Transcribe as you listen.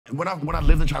When I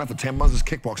lived in China for 10 months, it's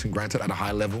kickboxing, granted, at a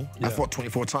high level. I fought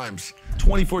 24 times.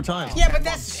 24 times? Yeah, but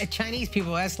that's Chinese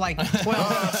people. That's like 12.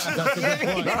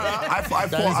 I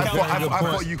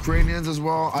fought Ukrainians as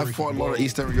well. I fought a lot of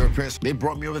Eastern Europeans. They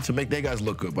brought me over to make their guys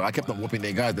look good, but I kept on whooping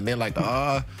their guys. And they're like,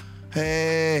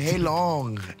 hey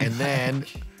long. And then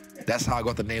that's how I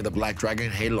got the name, the Black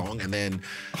Dragon, Hey Long. And then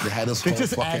they had this whole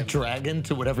just add dragon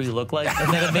to whatever you look like,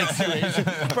 and then it makes you Asian.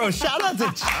 Bro, shout out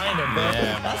to China, man.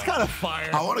 Yeah, that's kind of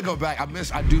fire. I want to go back. I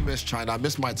do miss China. I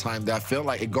miss my time there. I feel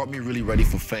like it got me really ready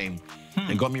for fame.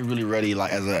 It got me really ready,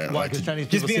 like as a Chinese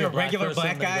just being a regular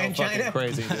black guy in China.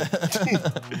 Crazy.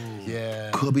 Yeah.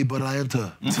 Could be, but I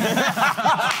enter.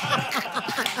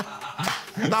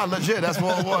 Nah, legit. That's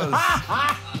what it was.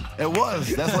 It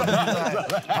was. That's what it was.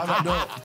 Like,